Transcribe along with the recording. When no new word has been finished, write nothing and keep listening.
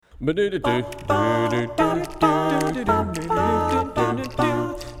Hey,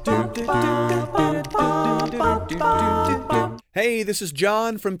 this is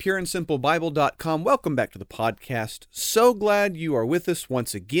John from PureAndSimpleBible.com. Welcome back to the podcast. So glad you are with us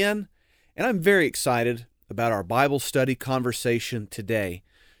once again, and I'm very excited about our Bible study conversation today.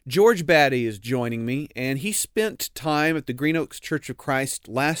 George Batty is joining me, and he spent time at the Green Oaks Church of Christ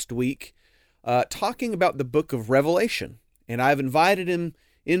last week talking about the book of Revelation, and I've invited him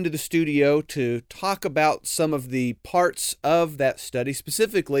into the studio to talk about some of the parts of that study,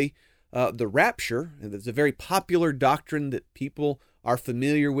 specifically the rapture. It's a very popular doctrine that people are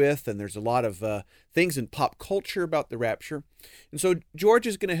familiar with, and there's a lot of things in pop culture about the rapture. And so George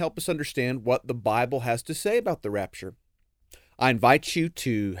is going to help us understand what the Bible has to say about the rapture. I invite you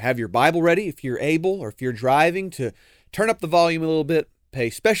to have your Bible ready if you're able, or if you're driving, to turn up the volume a little bit, pay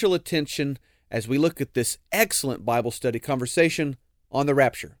special attention as we look at this excellent Bible study conversation on the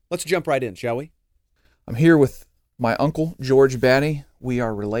rapture. Let's jump right in, shall we? I'm here with my uncle, George Batty. We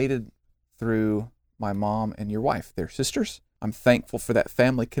are related through my mom and your wife. They're sisters. I'm thankful for that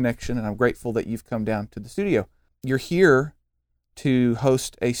family connection, and I'm grateful that you've come down to the studio. You're here to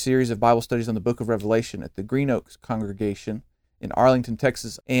host a series of Bible studies on the book of Revelation at the Green Oaks congregation in Arlington,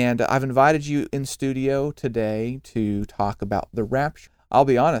 Texas. And I've invited you in studio today to talk about the rapture. I'll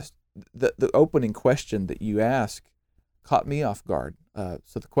be honest, the opening question that you ask caught me off guard.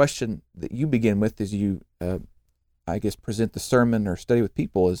 So the question that you begin with as you, present the sermon or study with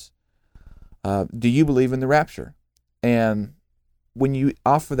people is, do you believe in the rapture? And when you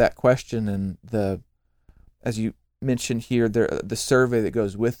offer that question and as you mentioned here, the survey that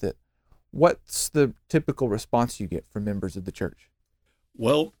goes with it, what's the typical response you get from members of the church?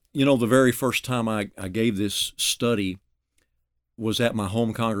 Well, the very first time I gave this study was at my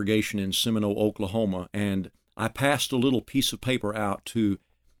home congregation in Seminole, Oklahoma, and I passed a little piece of paper out to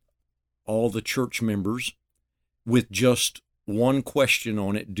all the church members with just one question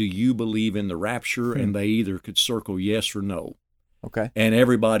on it: do you believe in the rapture? And they either could circle yes or no. Okay. And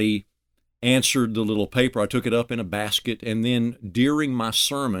everybody answered the little paper. I took it up in a basket, and then during my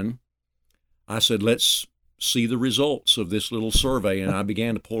sermon, I said, let's see the results of this little survey, and I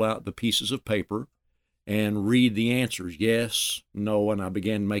began to pull out the pieces of paper and read the answers, yes, no, and I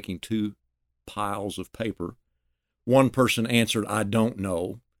began making two piles of paper. One person answered, I don't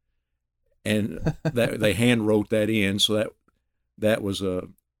know, and they hand wrote that in, so that was a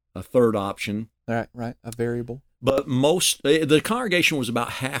third option. Right, a variable. But the congregation was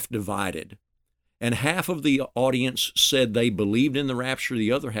about half divided, and half of the audience said they believed in the rapture,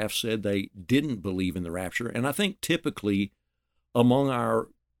 the other half said they didn't believe in the rapture. And I think typically among our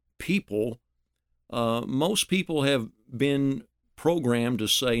people, most people have been programmed to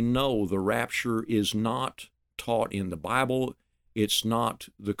say, no, the rapture is not taught in the Bible. It's not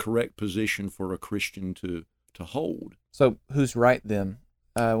the correct position for a Christian to hold. So who's right then?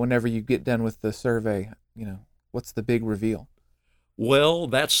 Whenever you get done with the survey, what's the big reveal? Well,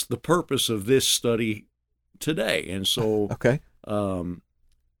 that's the purpose of this study today. And so okay.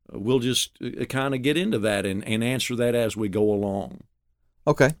 We'll just kind of get into that and answer that as we go along.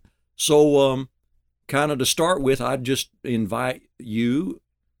 Okay. So kind of to start with, I'd just invite you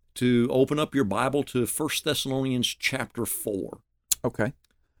to open up your Bible to 1 Thessalonians chapter 4. Okay.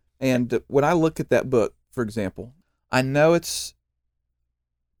 And when I look at that book, for example, I know it's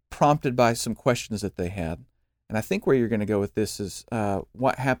prompted by some questions that they had. And I think where you're going to go with this is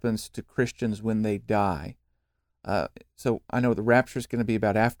what happens to Christians when they die. So I know the rapture is going to be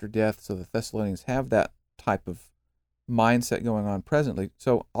about after death, so the Thessalonians have that type of mindset going on presently.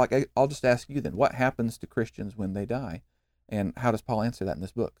 So I'll just ask you then, what happens to Christians when they die? And how does Paul answer that in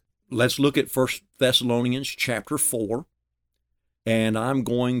this book? Let's look at 1 Thessalonians chapter 4, and I'm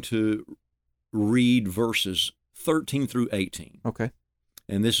going to read verses 13 through 18. Okay.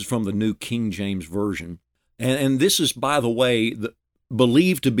 And this is from the New King James Version. And this is, by the way,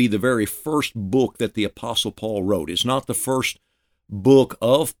 believed to be the very first book that the Apostle Paul wrote. It's not the first book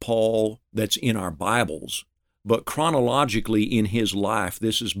of Paul that's in our Bibles, but chronologically in his life,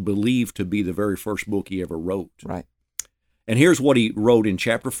 this is believed to be the very first book he ever wrote. Right. And here's what he wrote in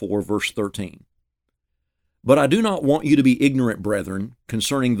chapter 4, verse 13. But I do not want you to be ignorant, brethren,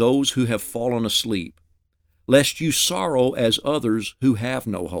 concerning those who have fallen asleep, lest you sorrow as others who have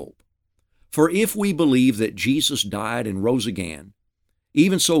no hope. For if we believe that Jesus died and rose again,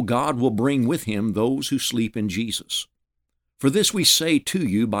 even so God will bring with him those who sleep in Jesus. For this we say to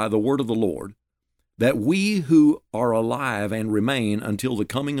you by the word of the Lord, that we who are alive and remain until the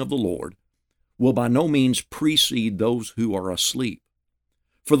coming of the Lord will by no means precede those who are asleep.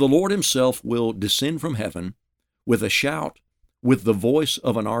 For the Lord himself will descend from heaven with a shout, with the voice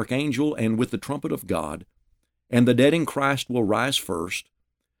of an archangel and with the trumpet of God, and the dead in Christ will rise first.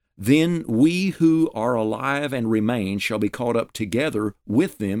 Then we who are alive and remain shall be caught up together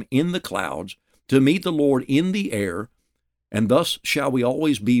with them in the clouds to meet the Lord in the air, and thus shall we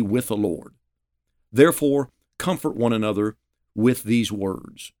always be with the Lord. Therefore, comfort one another with these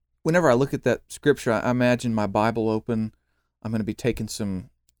words. Whenever I look at that scripture, I imagine my Bible open. I'm going to be taking some,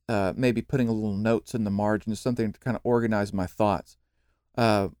 maybe putting a little notes in the margin, something to kind of organize my thoughts.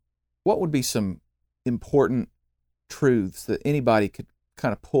 What would be some important truths that anybody could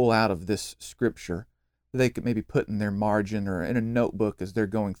kind of pull out of this scripture that they could maybe put in their margin or in a notebook as they're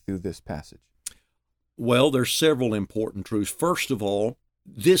going through this passage? Well, there's several important truths. First of all,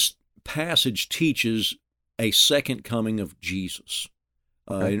 this passage teaches a second coming of Jesus.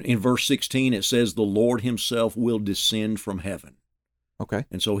 Okay. In verse 16, it says, the Lord himself will descend from heaven. Okay.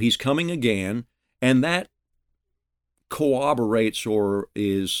 And so he's coming again, and that corroborates or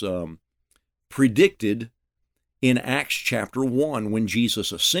is predicted in Acts chapter 1 when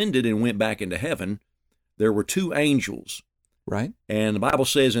Jesus ascended and went back into heaven. There were two angels. Right. And the Bible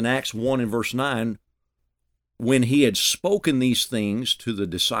says in Acts 1 and verse 9, when he had spoken these things to the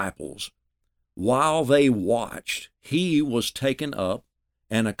disciples, while they watched, he was taken up,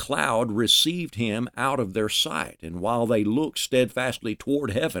 and a cloud received him out of their sight. And while they looked steadfastly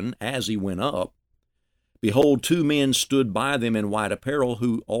toward heaven as he went up, behold, two men stood by them in white apparel,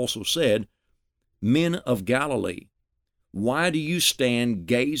 who also said, Men of Galilee, why do you stand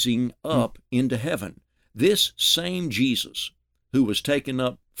gazing up into heaven? This same Jesus, who was taken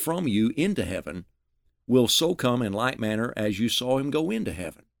up from you into heaven, will so come in like manner as you saw him go into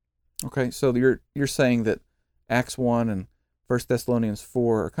heaven. Okay, so you're saying that Acts 1 and 1 Thessalonians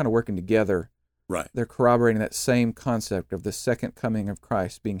 4 are kind of working together. Right. They're corroborating that same concept of the second coming of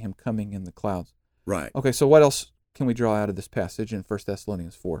Christ being him coming in the clouds. Right. Okay, so what else can we draw out of this passage in 1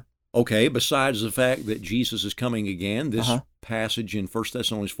 Thessalonians 4? Okay, besides the fact that Jesus is coming again, this passage in 1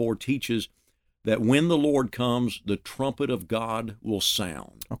 Thessalonians 4 teaches that when the Lord comes, the trumpet of God will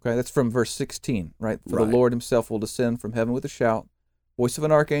sound. Okay, that's from verse 16, right? For Right. the Lord himself will descend from heaven with a shout, voice of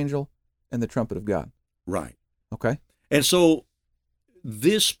an archangel, and the trumpet of God. Right. Okay? And so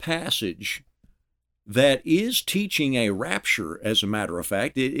this passage that is teaching a rapture, as a matter of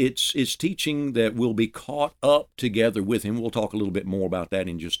fact, it's teaching that we'll be caught up together with him. We'll talk a little bit more about that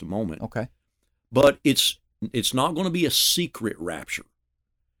in just a moment. Okay. But it's not going to be a secret rapture.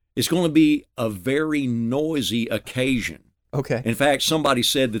 It's going to be a very noisy occasion. Okay. In fact, somebody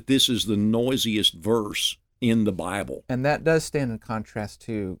said that this is the noisiest verse in the Bible. And that does stand in contrast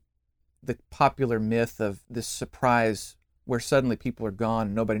to the popular myth of this surprise where suddenly people are gone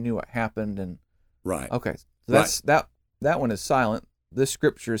and nobody knew what happened. And Right. okay, so that's that one is silent. This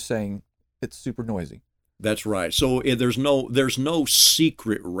scripture is saying it's super noisy. That's right. So there's no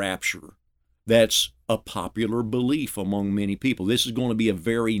secret rapture. That's a popular belief among many people. This is going to be a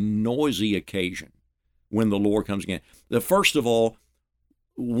very noisy occasion when the Lord comes again. First of all,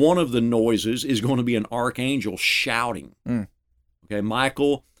 one of the noises is going to be an archangel shouting. Okay,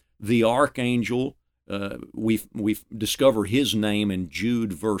 Michael, the archangel, we discover his name in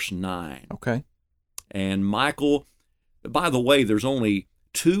Jude verse 9. Okay. And Michael, by the way, there's only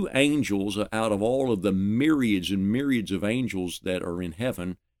two angels out of all of the myriads and myriads of angels that are in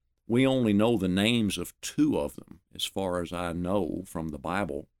heaven. We only know the names of two of them, as far as I know from the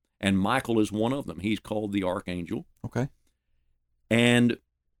Bible. And Michael is one of them. He's called the archangel. Okay. And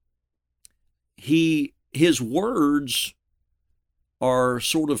his words are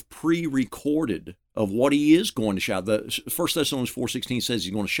sort of pre-recorded of what he is going to shout. The 1 Thessalonians 4:16 says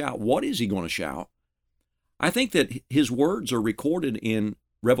he's going to shout. What is he going to shout? I think that his words are recorded in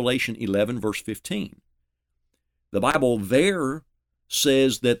Revelation 11, verse 15. The Bible there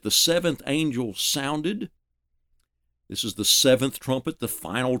says that the seventh angel sounded. This is the seventh trumpet, the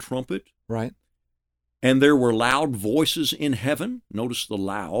final trumpet. Right. And there were loud voices in heaven. Notice the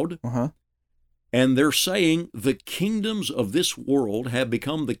loud. And they're saying, the kingdoms of this world have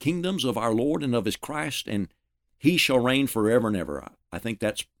become the kingdoms of our Lord and of his Christ, and he shall reign forever and ever. I think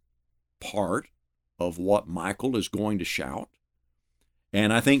that's part of what Michael is going to shout.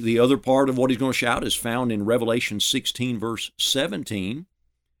 And I think the other part of what he's going to shout is found in Revelation 16, verse 17,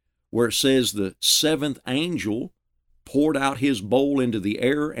 where it says the seventh angel poured out his bowl into the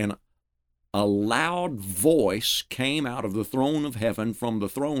air, and a loud voice came out of the throne of heaven from the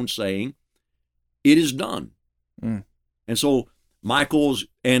throne saying, it is done. And so Michael's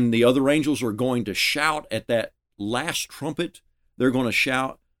and the other angels are going to shout at that last trumpet. They're going to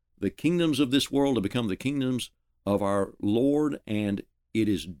shout, the kingdoms of this world have become the kingdoms of our Lord, and it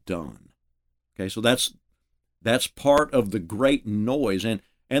is done. Okay, so that's That's part of the great noise. And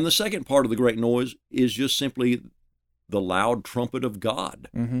the second part of the great noise is just simply the loud trumpet of God.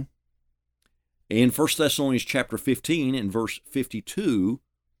 Mm-hmm. In 1 Thessalonians chapter 15 and verse 52,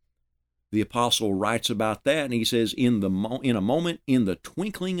 the apostle writes about that, and he says, in a moment, in the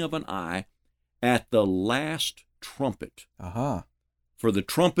twinkling of an eye, at the last trumpet. Uh-huh. For the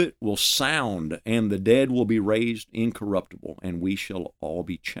trumpet will sound, and the dead will be raised incorruptible, and we shall all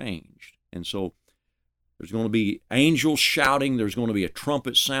be changed. And so there's going to be angels shouting, there's going to be a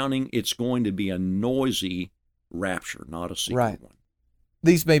trumpet sounding. It's going to be a noisy rapture, not a secret one.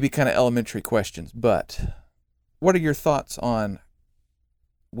 These may be kind of elementary questions, but what are your thoughts on,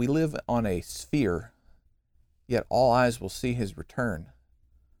 we live on a sphere, yet all eyes will see his return.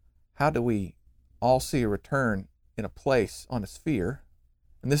 How do we all see a return in a place on a sphere?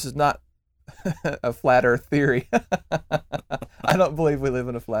 And this is not a flat earth theory. I don't believe we live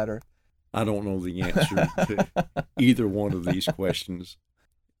in a flat earth. I don't know the answer to either one of these questions.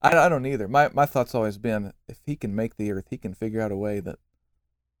 I don't either. My thought's always been, if he can make the earth, he can figure out a way that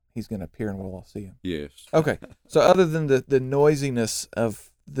he's going to appear and we'll all see him. Yes. Okay. So other than the noisiness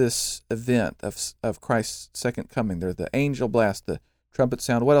of this event of Christ's second coming, there's the angel blast, the trumpet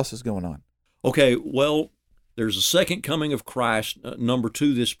sound, what else is going on? Okay, well, there's a second coming of Christ. Number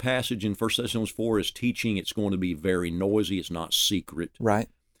 2, this passage in 1 Thessalonians 4 is teaching it's going to be very noisy. It's not secret. Right.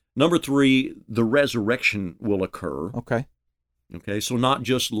 Number 3, the resurrection will occur. Okay. Okay, so not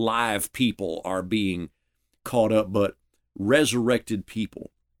just live people are being caught up, but resurrected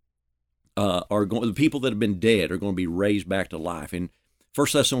people the people that have been dead are going to be raised back to life. In 1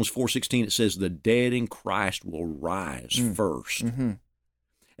 Thessalonians 4:16, it says the dead in Christ will rise first. Mm-hmm.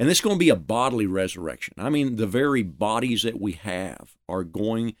 And this is going to be a bodily resurrection. I mean, the very bodies that we have are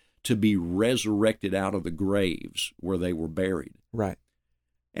going to be resurrected out of the graves where they were buried. Right.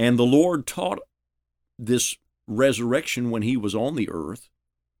 And the Lord taught this resurrection when he was on the earth.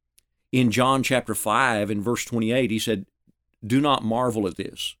 In John chapter 5 and verse 28, he said, "Do not marvel at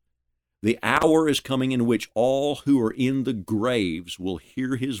this. The hour is coming in which all who are in the graves will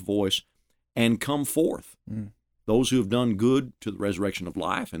hear his voice and come forth. Those who have done good to the resurrection of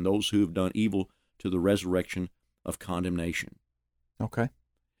life, and those who have done evil to the resurrection of condemnation." Okay.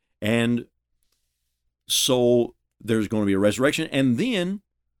 And so there's going to be a resurrection. And then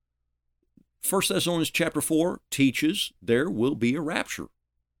 1 Thessalonians chapter 4 teaches there will be a rapture.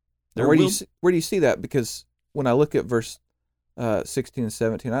 Where do you see that? Because when I look at verse 16 and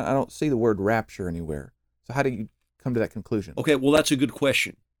 17, I don't see the word rapture anywhere. So how do you come to that conclusion? Okay, well, that's a good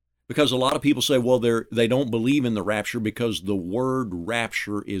question. Because a lot of people say, well, they don't believe in the rapture because the word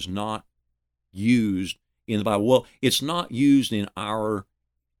rapture is not used in the Bible. Well, it's not used in our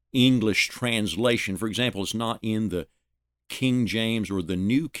English translation. For example, it's not in the King James or the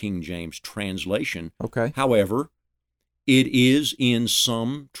New King James translation. Okay. However, it is in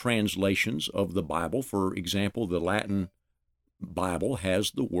some translations of the Bible. For example, the Latin Bible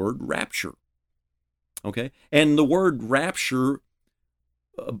has the word rapture. Okay? And the word rapture,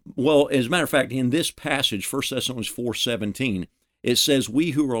 well, as a matter of fact, in this passage, 1 Thessalonians 4:17, it says,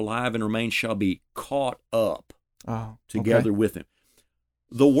 "We who are alive and remain shall be caught up together with him."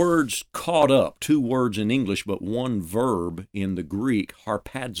 The words "caught up," 2 words in English, but 1 verb in the Greek,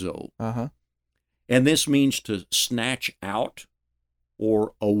 harpazo. Uh-huh. And this means to snatch out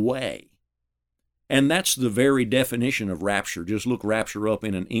or away. And that's the very definition of rapture. Just look rapture up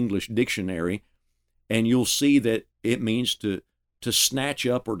in an English dictionary, and you'll see that it means to snatch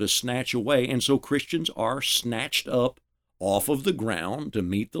up or to snatch away. And so Christians are snatched up off of the ground to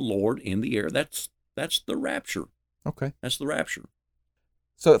meet the Lord in the air. That's the rapture. Okay. That's the rapture.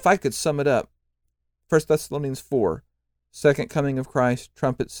 So if I could sum it up, 1 Thessalonians 4, second coming of Christ,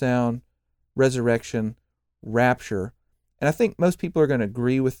 trumpet sound, resurrection, rapture. And I think most people are going to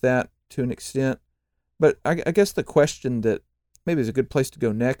agree with that to an extent. But I guess the question that maybe is a good place to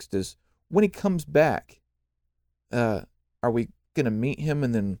go next is, when he comes back, are we going to meet him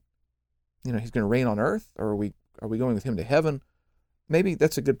and then, he's going to reign on earth? Or are we going with him to heaven? Maybe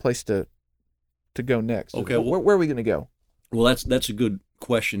that's a good place to go next. Okay. Where are we going to go? Well, that's a good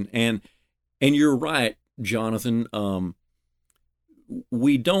question. And you're right, Jonathan.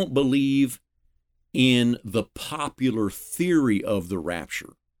 We don't believe in the popular theory of the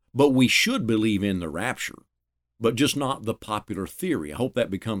rapture, but we should believe in the rapture, but just not the popular theory. I hope that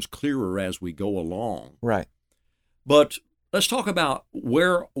becomes clearer as we go along. Right. But let's talk about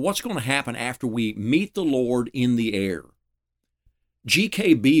what's going to happen after we meet the Lord in the air.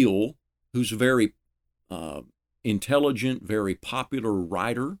 G.K. Beale, who's a very intelligent, very popular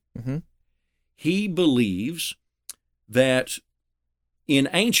writer, he believes that in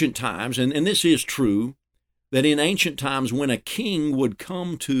ancient times, and this is true, that in ancient times when a king would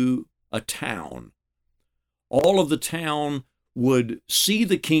come to a town, all of the town would see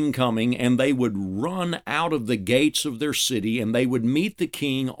the king coming, and they would run out of the gates of their city, and they would meet the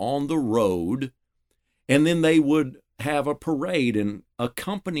king on the road, and then they would have a parade and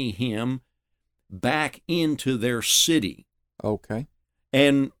accompany him back into their city. Okay.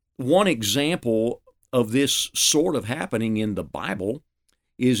 And one example of this sort of happening in the Bible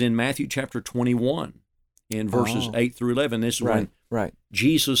is in Matthew chapter 21 in verses 8 through 11. This is when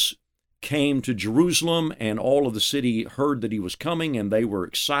Jesus came to Jerusalem, and all of the city heard that he was coming, and they were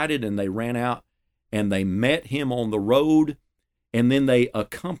excited, and they ran out and they met him on the road, and then they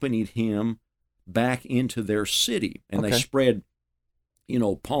accompanied him back into their city, and they spread,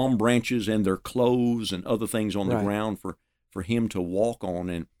 palm branches and their clothes and other things on the ground for him to walk on,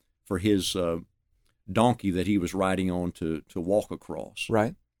 and for his donkey that he was riding on to walk across.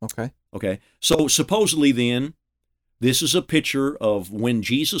 Right. Okay. So supposedly then, this is a picture of when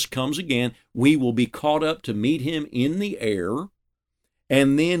Jesus comes again, we will be caught up to meet him in the air,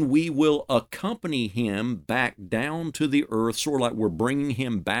 and then we will accompany him back down to the earth, sort of like we're bringing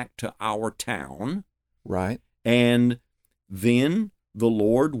him back to our town. Right. And then the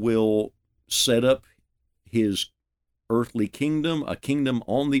Lord will set up his earthly kingdom, a kingdom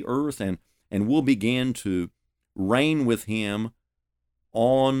on the earth, and we'll begin to reign with him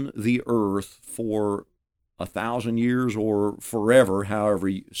on the earth for 1,000 years or forever, however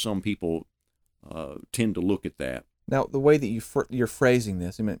some people tend to look at that. Now, the way that you're phrasing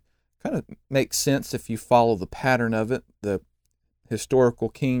this, I mean, it kind of makes sense if you follow the pattern of it, the historical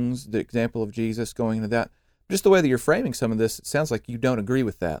kings, the example of Jesus going into that. Just the way that you're framing some of this, it sounds like you don't agree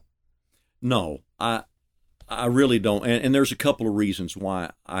with that. No, I really don't. And there's a couple of reasons why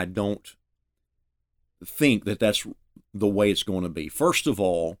I don't think that that's the way it's going to be. First of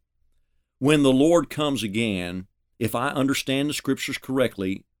all, when the Lord comes again, if I understand the scriptures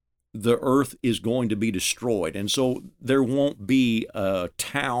correctly, the earth is going to be destroyed. And so there won't be a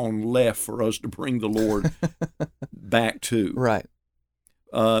town left for us to bring the Lord back to. Right.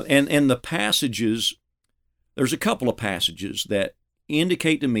 And the passages, there's a couple of passages that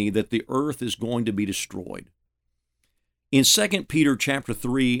indicate to me that the earth is going to be destroyed. In 2 Peter chapter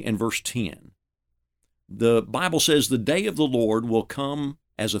 3 and verse 10, the Bible says, "The day of the Lord will come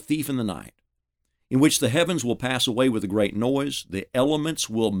as a thief in the night, in which the heavens will pass away with a great noise, the elements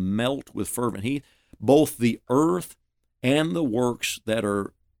will melt with fervent heat, both the earth and the works that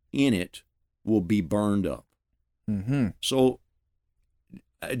are in it will be burned up." Mm-hmm. So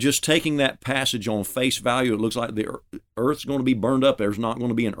just taking that passage on face value, it looks like the earth's going to be burned up. There's not going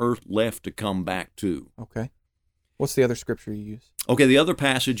to be an earth left to come back to. Okay. What's the other scripture you use? Okay, the other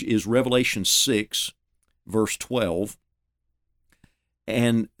passage is Revelation 6, verse 12.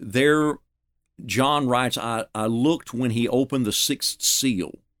 And there, John writes, I looked when he opened the sixth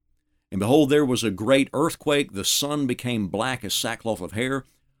seal, and behold, there was a great earthquake. The sun became black as sackcloth of hair.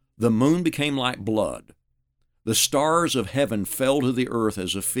 The moon became like blood. The stars of heaven fell to the earth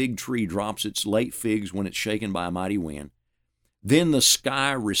as a fig tree drops its late figs when it's shaken by a mighty wind. Then the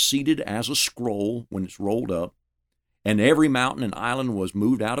sky receded as a scroll when it's rolled up, and every mountain and island was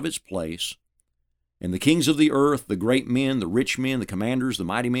moved out of its place. And the kings of the earth, the great men, the rich men, the commanders, the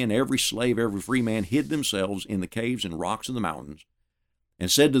mighty men, every slave, every free man, hid themselves in the caves and rocks of the mountains, and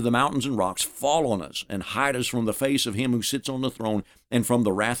said to the mountains and rocks, "Fall on us, and hide us from the face of him who sits on the throne, and from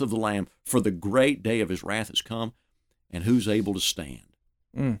the wrath of the Lamb, for the great day of his wrath has come, and who's able to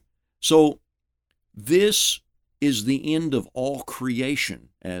stand?" So this is the end of all creation,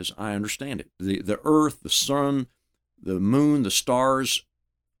 as I understand it. The earth, the sun, the moon, the stars,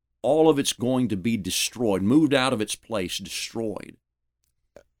 all of it's going to be destroyed, moved out of its place, destroyed.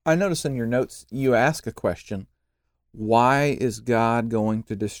 I notice in your notes you ask a question. Why is God going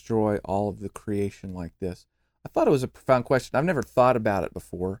to destroy all of the creation like this? I thought it was a profound question. I've never thought about it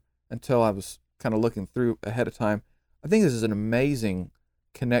before until I was kind of looking through ahead of time. I think this is an amazing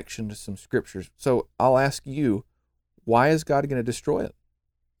connection to some scriptures. So I'll ask you, why is God going to destroy it?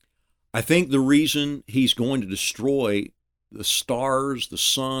 I think the reason he's going to destroy the stars, the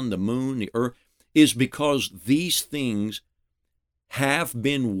sun, the moon, the earth, is because these things have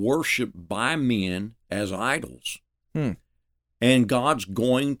been worshiped by men as idols. And God's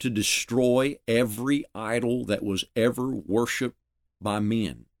going to destroy every idol that was ever worshiped by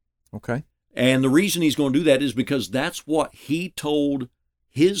men. Okay. And the reason he's going to do that is because that's what he told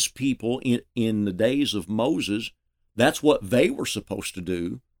his people in the days of Moses. That's what they were supposed to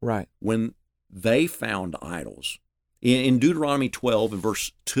do. Right. When they found idols. In Deuteronomy 12 and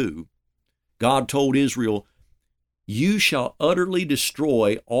verse 2, God told Israel, You shall utterly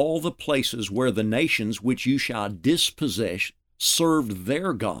destroy all the places where the nations which you shall dispossess served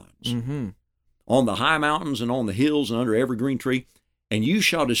their gods, on the high mountains and on the hills and under every green tree. And you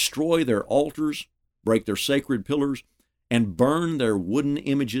shall destroy their altars, break their sacred pillars, and burn their wooden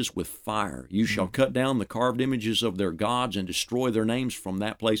images with fire. You shall cut down the carved images of their gods and destroy their names from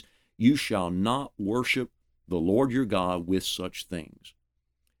that place. You shall not worship the Lord your God with such things.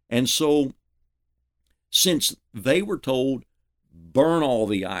 And so, since they were told, burn all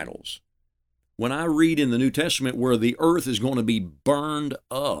the idols, when I read in the New Testament where the earth is going to be burned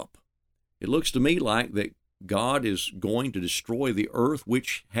up, it looks to me like that God is going to destroy the earth,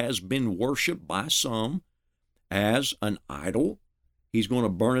 which has been worshiped by some as an idol. He's going to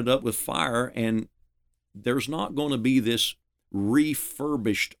burn it up with fire, and there's not going to be this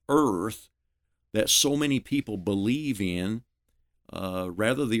refurbished earth that so many people believe in.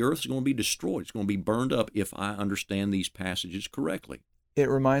 Rather, the earth is going to be destroyed. It's going to be burned up, if I understand these passages correctly. It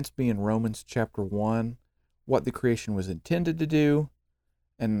reminds me in Romans chapter 1 what the creation was intended to do,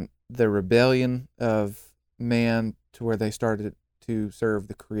 and the rebellion of man to where they started to serve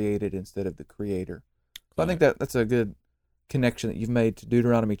the created instead of the creator. So I think that's a good connection that you've made to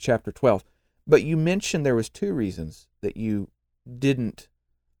Deuteronomy chapter 12. But you mentioned there was two reasons that you didn't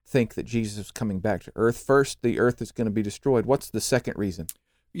think that Jesus was coming back to earth. First, the earth is going to be destroyed. What's the second reason?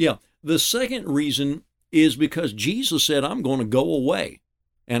 Yeah, the second reason is because Jesus said, I'm going to go away,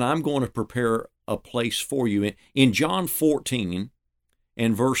 and I'm going to prepare a place for you. In John 14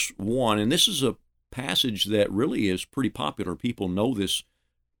 and verse 1, and this is a passage that really is pretty popular. People know this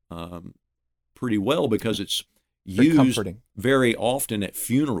pretty well because it's used very often at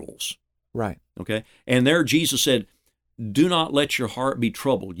funerals. Right. Okay. And there Jesus said, do not let your heart be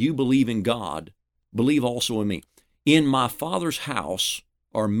troubled. You believe in God, believe also in me. In my Father's house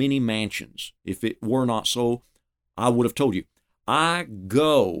are many mansions. If it were not so, I would have told you. I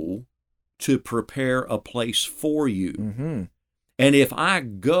go to prepare a place for you. Mm-hmm. And if I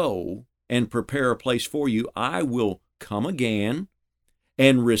go and prepare a place for you, I will come again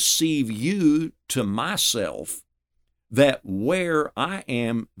and receive you to myself, that where I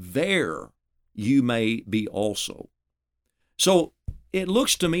am, there you may be also. So it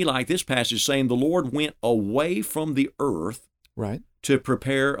looks to me like this passage is saying the Lord went away from the earth, right, to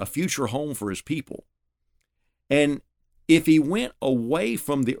prepare a future home for his people. And if he went away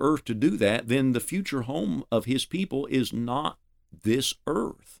from the earth to do that, then the future home of his people is not this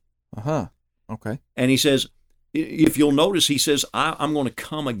earth. Uh-huh. Okay. And he says, if you'll notice, he says, I'm going to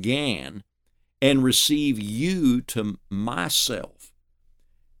come again and receive you to myself.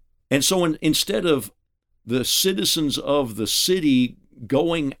 And so instead of the citizens of the city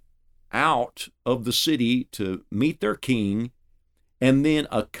going out of the city to meet their king and then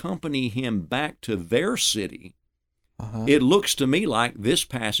accompany him back to their city, it looks to me like this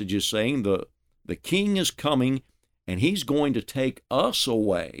passage is saying the king is coming and he's going to take us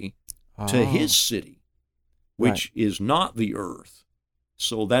away to his city, which is not the earth.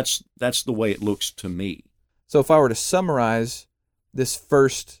 So that's the way it looks to me. So if I were to summarize this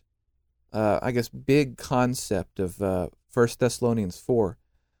first, big concept of 1 Thessalonians 4,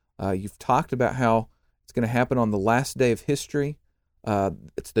 you've talked about how it's going to happen on the last day of history.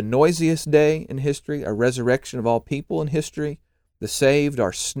 It's the noisiest day in history, a resurrection of all people in history. The saved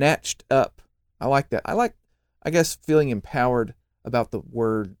are snatched up. I like that. I guess, feeling empowered about the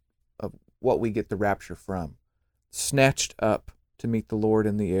word of what we get the rapture from. Snatched up to meet the Lord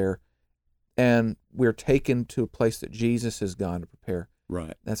in the air. And we're taken to a place that Jesus has gone to prepare.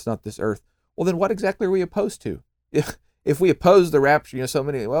 Right. That's not this earth. Well, then what exactly are we opposed to? If we oppose the rapture, so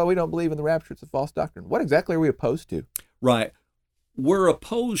many, we don't believe in the rapture, it's a false doctrine. What exactly are we opposed to? Right. We're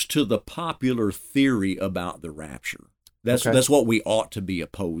opposed to the popular theory about the rapture. That's what we ought to be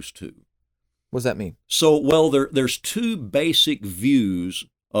opposed to. What does that mean? So, there's two basic views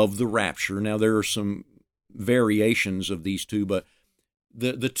of the rapture. Now, there are some variations of these two, but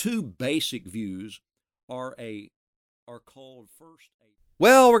the two basic views are called first.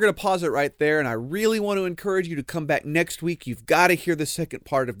 Well, we're going to pause it right there, and I really want to encourage you to come back next week. You've got to hear the second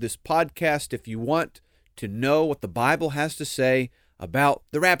part of this podcast if you want to know what the Bible has to say about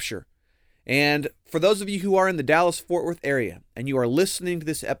the rapture. And for those of you who are in the Dallas-Fort Worth area and you are listening to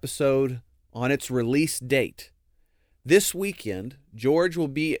this episode on its release date, this weekend, George will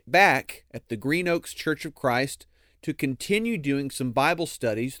be back at the Green Oaks Church of Christ to continue doing some Bible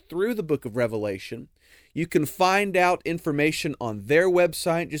studies through the book of Revelation. You can find out information on their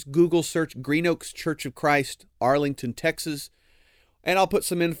website. Just Google search Green Oaks Church of Christ, Arlington, Texas. And I'll put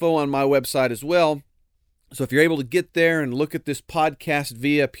some info on my website as well. So if you're able to get there and look at this podcast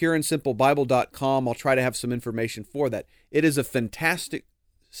via pureandsimplebible.com, I'll try to have some information for that. It is a fantastic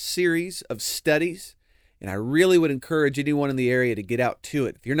series of studies, and I really would encourage anyone in the area to get out to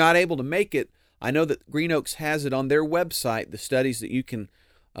it. If you're not able to make it, I know that Green Oaks has it on their website, the studies that you can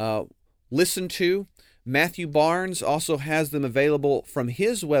listen to. Matthew Barnes also has them available from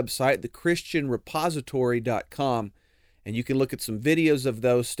his website, thechristianrepository.com, and you can look at some videos of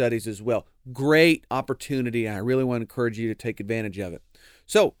those studies as well. Great opportunity, and I really want to encourage you to take advantage of it.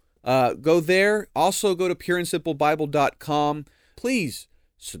 So go there. Also go to pureandsimplebible.com. Please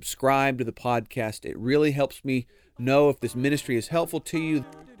subscribe to the podcast. It really helps me know if this ministry is helpful to you.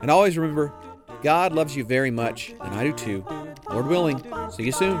 And always remember, God loves you very much, and I do too. Lord willing, see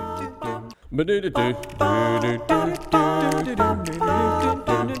you soon.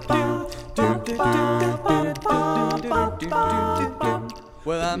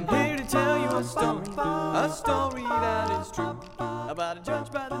 Well, I'm here to tell you a story that is true, about a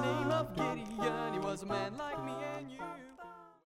judge by the name of Gideon. He was a man like me.